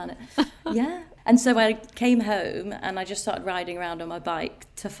man on the planet. Yeah. And so I came home and I just started riding around on my bike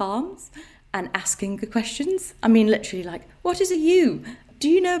to farms and asking the questions. I mean, literally like, what is a ewe? Do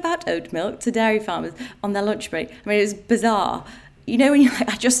you know about oat milk? To dairy farmers on their lunch break. I mean, it was bizarre. When you're like,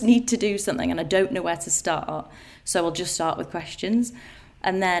 I just need to do something and I don't know where to start. So I'll just start with questions.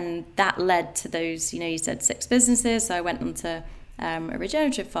 And then that led to those, you said 6 businesses. So I went on to a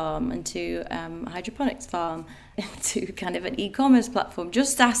regenerative farm and to a hydroponics farm, to kind of an e-commerce platform,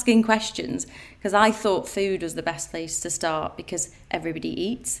 just asking questions because I thought food was the best place to start because everybody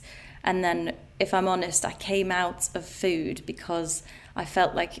eats. And then, if I'm honest, I came out of food because I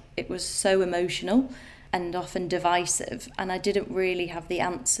felt like it was so emotional and often divisive, and I didn't really have the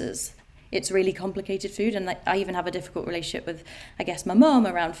answers. It's really complicated food, and I even have a difficult relationship with, I guess, my mum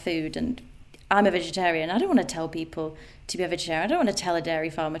around food, and I'm a vegetarian. I don't want to tell people to be a vegetarian. I don't want to tell a dairy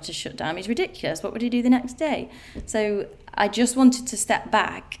farmer to shut down. It's ridiculous. What would he do the next day? So I just wanted to step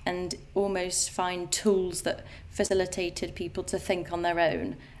back and almost find tools that facilitated people to think on their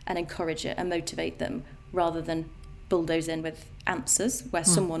own and encourage it and motivate them, rather than bulldoze in with answers where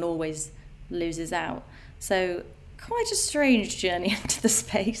someone always loses out. So quite a strange journey into the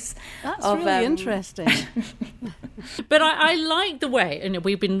space. That's really interesting. But I like the way,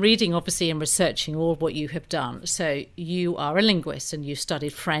 we've been reading obviously and researching all what you have done. So you are a linguist and you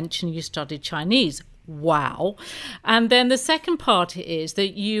studied French and you studied Chinese. Wow. And then the second part is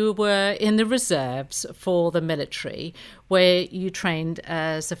that you were in the reserves for the military, where you trained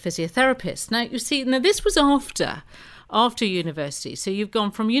as a physiotherapist. Now, you see, this was after university. So you've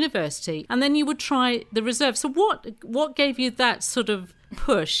gone from university and then you would try the reserve. So what gave you that sort of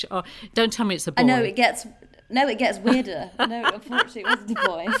push? Or, don't tell me it's a boy. It gets weirder. No, unfortunately it wasn't a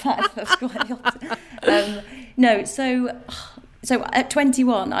boy. In fact, that was quite the opposite. So at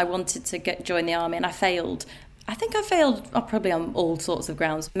 21 I wanted to join the army and I failed. I think I failed probably on all sorts of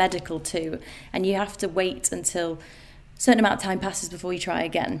grounds, medical too, and you have to wait until certain amount of time passes before you try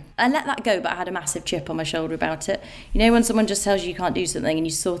again. I let that go, but I had a massive chip on my shoulder about it. When someone just tells you can't do something and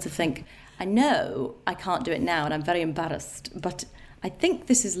you sort of think, I know I can't do it now and I'm very embarrassed, but I think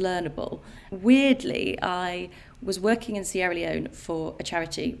this is learnable. Weirdly, I was working in Sierra Leone for a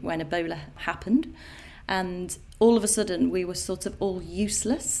charity when Ebola happened, and all of a sudden we were sort of all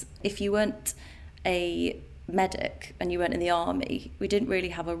useless. If you weren't a medic and you weren't in the army, we didn't really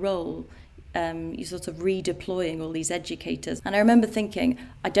have a role. You're sort of redeploying all these educators. And I remember thinking,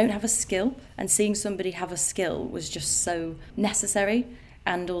 I don't have a skill, and seeing somebody have a skill was just so necessary.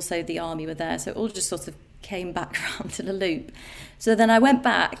 And also the army were there, so it all just sort of came back round in a loop. So then I went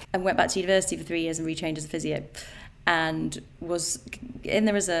back to university for 3 years and retrained as a physio, and was in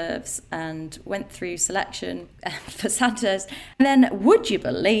the reserves and went through selection for Sandhurst. And then, would you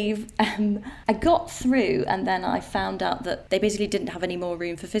believe, I got through, and then I found out that they basically didn't have any more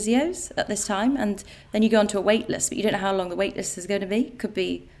room for physios at this time. And then you go onto a wait list, but you don't know how long the wait list is going to be. Could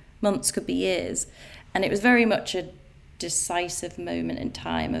be months, could be years. And it was very much a decisive moment in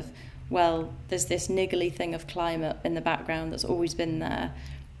time of, well, there's this niggly thing of climate in the background that's always been there,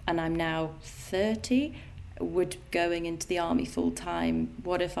 and I'm now 30, going into the army full time.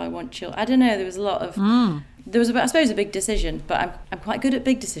 What if I want children? I don't know. There was a lot of there was, I suppose, a big decision, but I'm quite good at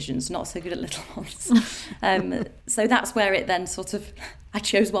big decisions, not so good at little ones. So that's where it then sort of, I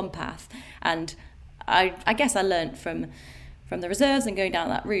chose one path, and I guess I learnt from the reserves and going down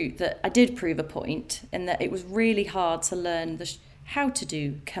that route that I did prove a point in that it was really hard to learn how to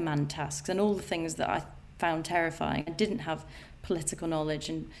do command tasks and all the things that I found terrifying. I didn't have political knowledge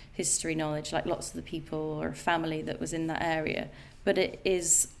and history knowledge like lots of the people or family that was in that area, but it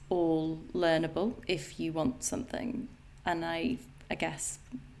is all learnable if you want something, and I guess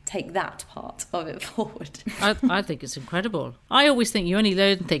take that part of it forward. I think it's incredible. I always think you only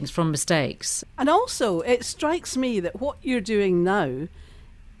learn things from mistakes. And also it strikes me that what you're doing now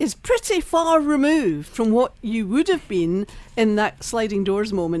is pretty far removed from what you would have been in that sliding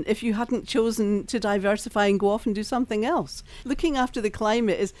doors moment if you hadn't chosen to diversify and go off and do something else. Looking after the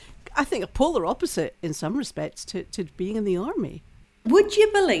climate is, I think, a polar opposite in some respects to being in the army. Would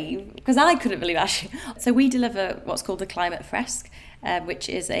you believe, because I couldn't believe actually, so we deliver what's called the Climate Fresque, which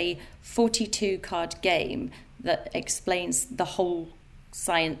is a 42 card game that explains the whole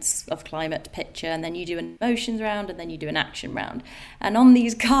science of climate picture, and then you do an emotions round, and then you do an action round. And on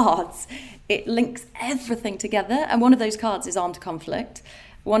these cards, it links everything together. And one of those cards is armed conflict.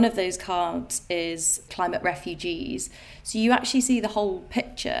 One of those cards is climate refugees. So you actually see the whole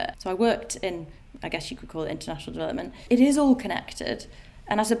picture. So I worked in, I guess you could call it international development. It is all connected.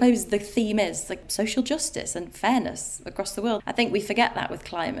 And I suppose the theme is like social justice and fairness across the world. I think we forget that with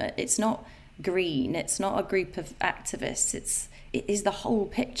climate. It's not green. It's not a group of activists. It is the whole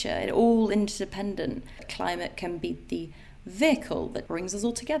picture. It's all interdependent. Climate can be the vehicle that brings us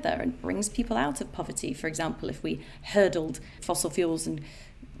all together and brings people out of poverty. For example, if we hurdled fossil fuels and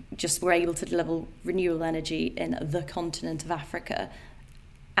just were able to deliver renewable energy in the continent of Africa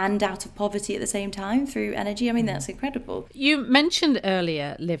and out of poverty at the same time through energy, I mean, that's incredible. You mentioned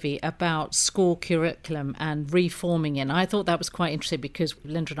earlier, Livvy, about school curriculum and reforming it. And I thought that was quite interesting because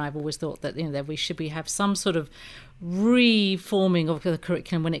Linda and I have always thought that, that we should have some sort of reforming of the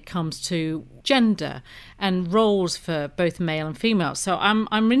curriculum when it comes to gender and roles for both male and female. So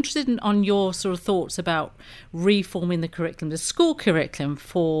I'm interested on your sort of thoughts about reforming the curriculum, the school curriculum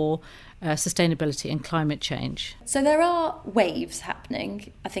for sustainability and climate change. So there are waves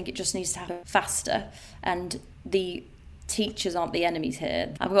happening. I think it just needs to happen faster, and the teachers aren't the enemies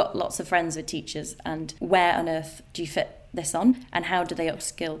here. I've got lots of friends with teachers, and where on earth do you fit this on, and how do they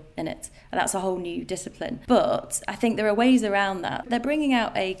upskill in it? And that's a whole new discipline. But I think there are ways around that. They're bringing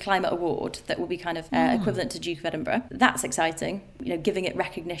out a climate award that will be kind of equivalent to Duke of Edinburgh. That's exciting, giving it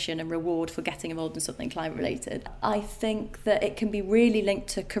recognition and reward for getting involved in something climate related. I think that it can be really linked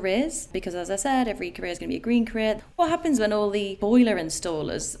to careers, because as I said, every career is going to be a green career. What happens when all the boiler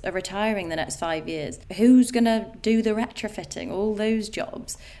installers are retiring the next 5 years? Who's going to do the retrofitting, all those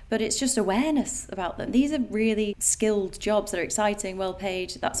jobs? But it's just awareness about them. These are really skilled jobs that are exciting, well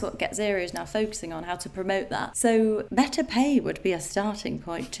paid. That's what Get Zero is now focusing on, how to promote that. So better pay would be a starting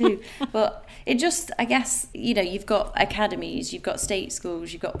point too. But it just, I guess, you've got academies, you've got state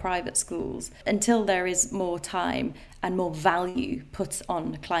schools, you've got private schools. Until there is more time and more value put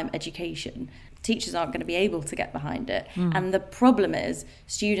on climate education, teachers aren't going to be able to get behind it. And the problem is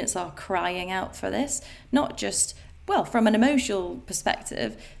students are crying out for this, not just, from an emotional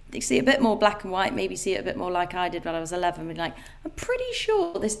perspective. They see it a bit more black and white, maybe see it a bit more like I did when I was 11, and like, I'm pretty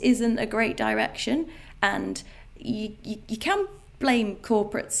sure this isn't a great direction. And you can blame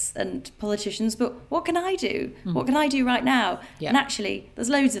corporates and politicians, but what can I do? What can I do right now? Yeah. And actually, there's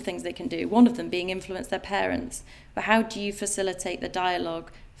loads of things they can do. One of them being influence their parents. But how do you facilitate the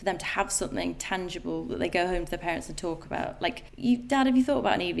dialogue for them to have something tangible that they go home to their parents and talk about? Like, Dad, have you thought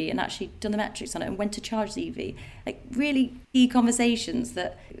about an EV and actually done the metrics on it and when to charge the EV? Like, really key conversations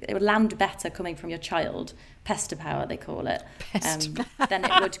that it would land better coming from your child. Pester power, they call it. Than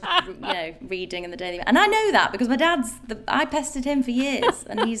it would, reading in the Daily Mail. And I know that because I pestered him for years,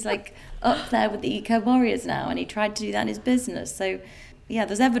 and he's like up there with the eco warriors now, and he tried to do that in his business. So yeah,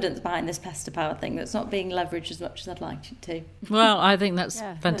 there's evidence behind this pester power thing that's not being leveraged as much as I'd like it to. Well, I think that's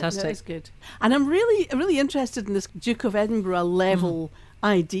fantastic. That is good. And I'm really interested in this Duke of Edinburgh level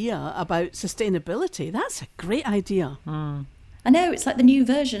idea about sustainability. That's a great idea. I know, it's like the new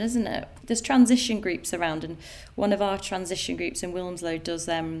version, isn't it? There's transition groups around, and one of our transition groups in Wilmslow does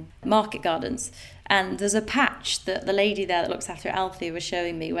market gardens. And there's a patch that the lady there that looks after it, Althea, was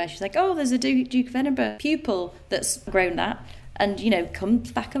showing me, where she's like, oh, there's a Duke of Edinburgh pupil that's grown that. And,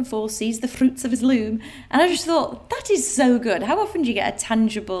 comes back and forth, sees the fruits of his loom. And I just thought, that is so good. How often do you get a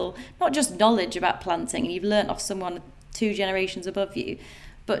tangible, not just knowledge about planting, and you've learnt off someone 2 generations above you,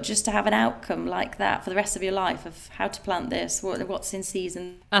 but just to have an outcome like that for the rest of your life of how to plant this, what's in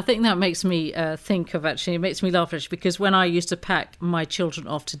season. I think that makes me think of, actually, it makes me laugh, actually, because when I used to pack my children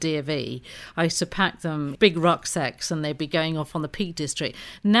off to DFE, I used to pack them big rucksacks and they'd be going off on the Peak District.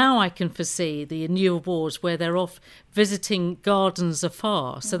 Now I can foresee the new awards where they're off visiting gardens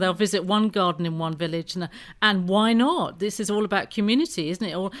afar. So they'll visit one garden in one village, and why not? This is all about community, isn't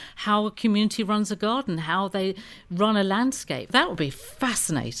it? Or how a community runs a garden, how they run a landscape. That would be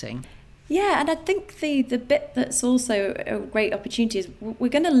fascinating. Yeah, and I think the bit that's also a great opportunity is we're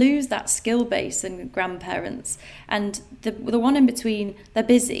going to lose that skill base in grandparents, and the one in between, they're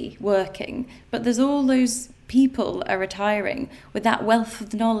busy working, but there's all those people are retiring with that wealth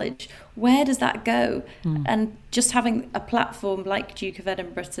of knowledge. Where does that go? And just having a platform like Duke of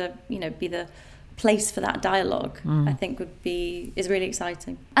Edinburgh to be the place for that dialogue, I think is really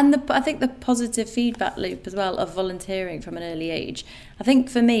exciting. And I think the positive feedback loop as well of volunteering from an early age. I think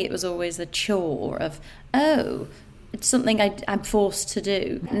for me it was always a chore of, it's something I'm forced to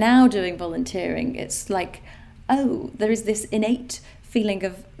do. Now doing volunteering, it's like, there is this innate feeling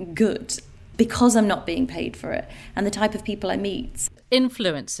of good because I'm not being paid for it, and the type of people I meet.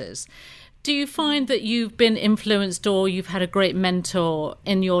 Influences. Do you find that you've been influenced or you've had a great mentor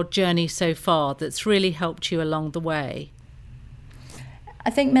in your journey so far that's really helped you along the way? I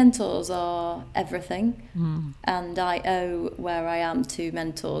think mentors are everything, and I owe where I am to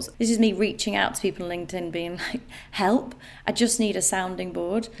mentors. This is me reaching out to people on LinkedIn being like, help, I just need a sounding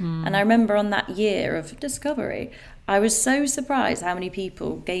board. And I remember on that year of discovery, I was so surprised how many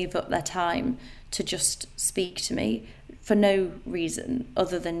people gave up their time to just speak to me for no reason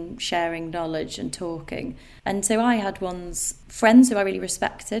other than sharing knowledge and talking. And so I had friends who I really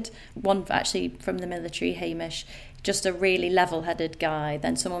respected, one actually from the military, Hamish, just a really level-headed guy,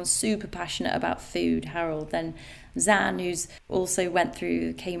 then someone super passionate about food, Harold, then Zan, who's also went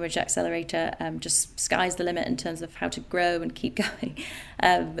through Cambridge Accelerator, just sky's the limit in terms of how to grow and keep going.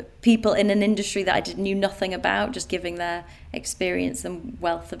 People in an industry that I knew nothing about, just giving their experience and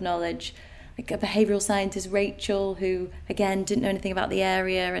wealth of knowledge. Like a behavioural scientist, Rachel, who, again, didn't know anything about the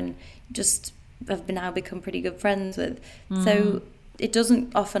area and just have now become pretty good friends with. So it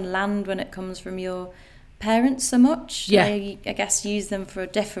doesn't often land when it comes from your parents so much. Yeah. I guess use them for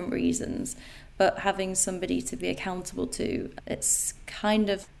different reasons, but having somebody to be accountable to, it's kind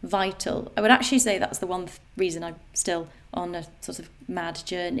of vital. I would actually say that's the one reason I'm still on a sort of mad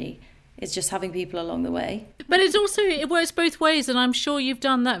journey, is just having people along the way. But it works both ways, and I'm sure you've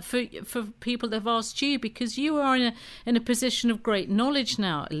done that for people that have asked you, because you are in a position of great knowledge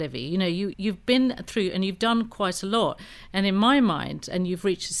now, Livvy. You know, you've been through and you've done quite a lot. And in my mind, and you've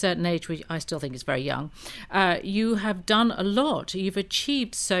reached a certain age, which I still think is very young, you have done a lot. You've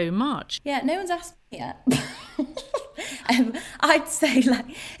achieved so much. Yeah, no one's asked me yet. I'd say, like,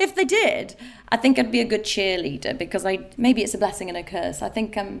 if they did, I think I'd be a good cheerleader, because maybe it's a blessing and a curse. I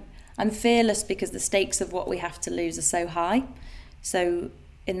think I'm fearless because the stakes of what we have to lose are so high. So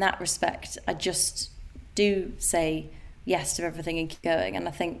in that respect, I just do say yes to everything and keep going. And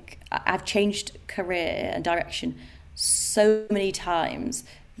I think I've changed career and direction so many times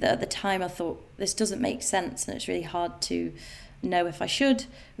that at the time I thought, this doesn't make sense and it's really hard to know if I should.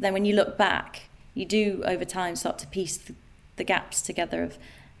 But then when you look back, you do over time start to piece the gaps together of,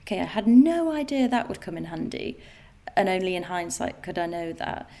 okay, I had no idea that would come in handy. And only in hindsight could I know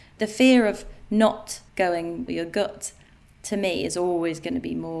that. The fear of not going with your gut, to me, is always going to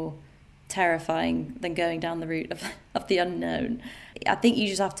be more terrifying than going down the route of the unknown. I think you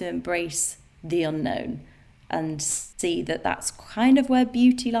just have to embrace the unknown and see that that's kind of where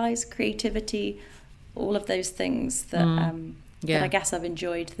beauty lies, creativity, all of those things that I guess I've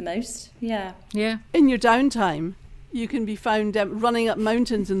enjoyed the most. Yeah. Yeah. In your downtime, you can be found running up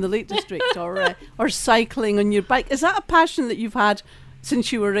mountains in the Lake District or cycling on your bike. Is that a passion that you've had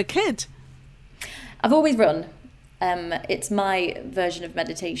since you were a kid? I've always run. It's my version of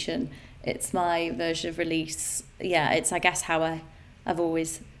meditation. It's my version of release. Yeah, it's, I guess, how I've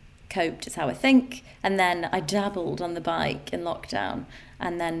always coped. It's how I think. And then I dabbled on the bike in lockdown.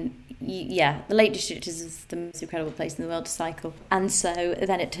 And then, the Lake District is the most incredible place in the world to cycle. And so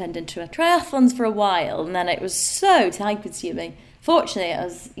then it turned into a triathlons for a while. And then it was so time-consuming. Fortunately, I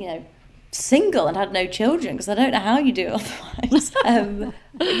was, single and had no children, because I don't know how you do it otherwise.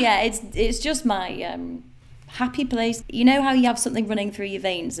 But yeah, it's just my happy place. You know how you have something running through your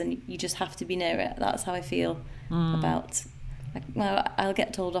veins and you just have to be near it? That's how I feel about... Well, I'll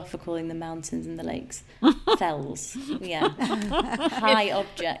get told off for calling the mountains and the lakes fells. Yeah. High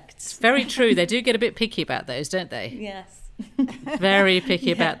objects. It's very true. They do get a bit picky about those, don't they? Yes. Very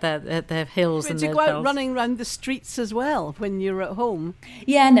picky about their hills and their fells. But you go out fells. running around the streets as well when you're at home?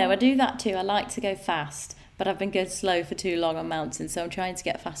 Yeah, no, I do that too. I like to go fast, but I've been going slow for too long on mountains, so I'm trying to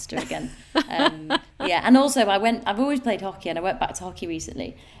get faster again. And also I've always played hockey, and I went back to hockey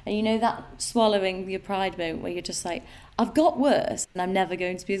recently. And you know that swallowing your pride moment where you're just like, I've got worse and I'm never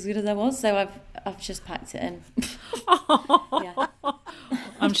going to be as good as I was, so I've just packed it in. Yeah.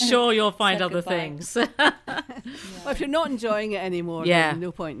 I'm sure you'll find Said other goodbye. things. Well, if you're not enjoying it anymore, then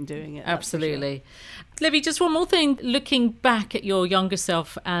no point in doing it. Absolutely. Livvy, just one more thing. Looking back at your younger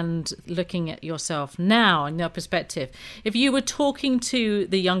self and looking at yourself now in your perspective, if you were talking to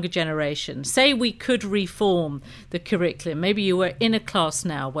the younger generation, say we could reform the curriculum, maybe you were in a class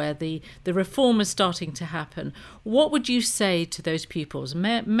now where the reform is starting to happen, what would you say to those pupils,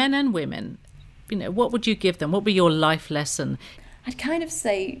 men and women? What would you give them? What would be your life lesson? I'd kind of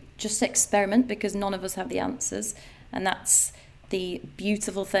say just experiment, because none of us have the answers. And that's the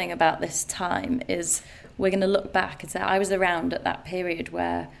beautiful thing about this time, is we're going to look back and say, I was around at that period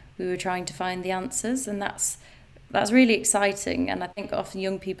where we were trying to find the answers. And that's That's really exciting. And I think often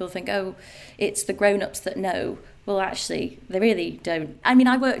young people think, oh, it's the grown-ups that know. Well, actually, they really don't. I mean,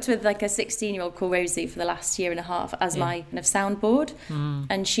 I worked with like a 16-year-old called Rosie for the last year and a half as my kind of soundboard.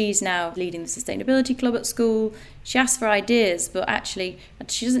 And she's now leading the sustainability club at school. She asks for ideas, but actually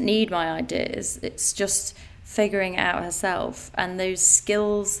she doesn't need my ideas. It's just figuring it out herself. And those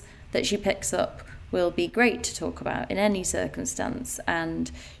skills that she picks up will be great to talk about in any circumstance,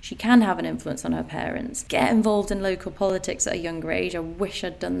 and she can have an influence on her parents. Get involved in local politics at a younger age. I wish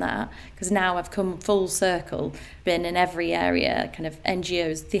I'd done that, because now I've come full circle, been in every area, kind of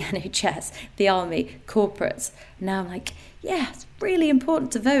NGOs, the NHS, the army, corporates. Now I'm like, yeah, it's really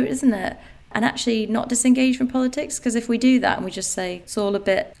important to vote, isn't it? And actually not disengage from politics, because if we do that and we just say it's all a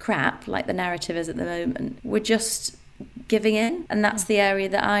bit crap, like the narrative is at the moment, we're just giving in. And that's the area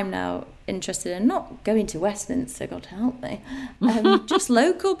that I'm now interested in, not going to Westminster, God help me, just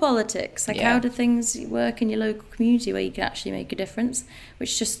local politics, like how do things work in your local community where you can actually make a difference,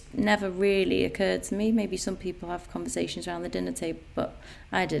 which just never really occurred to me. Maybe some people have conversations around the dinner table, but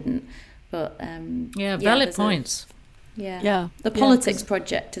I didn't. But valid points. The politics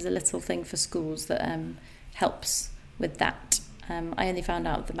project is a little thing for schools that helps with that. I only found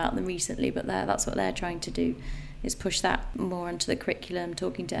out about them recently, but that's what they're trying to do, is push that more onto the curriculum,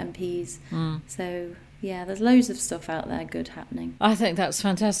 talking to MPs. So, yeah, there's loads of stuff out there good happening. I think that's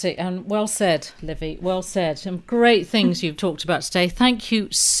fantastic, and well said, Livvy, well said. Some great things you've talked about today. Thank you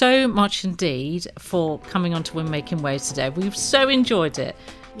so much indeed for coming on to Women Making Waves today. We've so enjoyed it.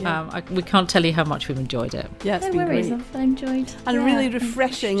 We can't tell you how much we've enjoyed it. Yeah, it's been great. I've enjoyed. And really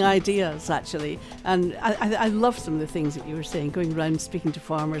refreshing ideas, actually. And I love some of the things that you were saying, going around speaking to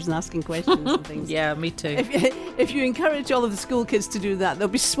farmers and asking questions and things. Yeah, me too. If you encourage all of the school kids to do that, they'll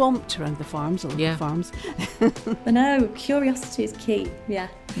be swamped around the farms, all the farms. But no, curiosity is key. Yeah.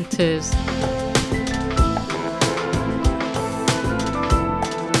 It is.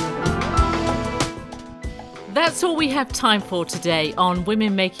 That's all we have time for today on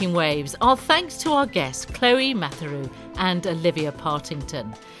Women Making Waves. Our thanks to our guests, Chloe Matharu and Olivia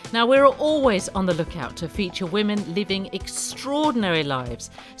Partington. Now, we're always on the lookout to feature women living extraordinary lives,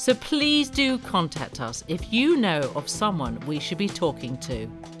 so please do contact us if you know of someone we should be talking to.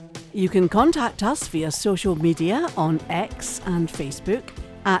 You can contact us via social media on X and Facebook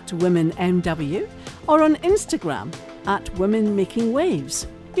at WomenMW, or on Instagram at Women Making Waves.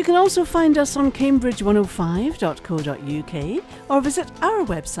 You can also find us on cambridge105.co.uk or visit our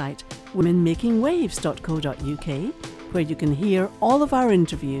website, womenmakingwaves.co.uk, where you can hear all of our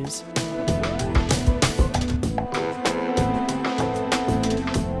interviews.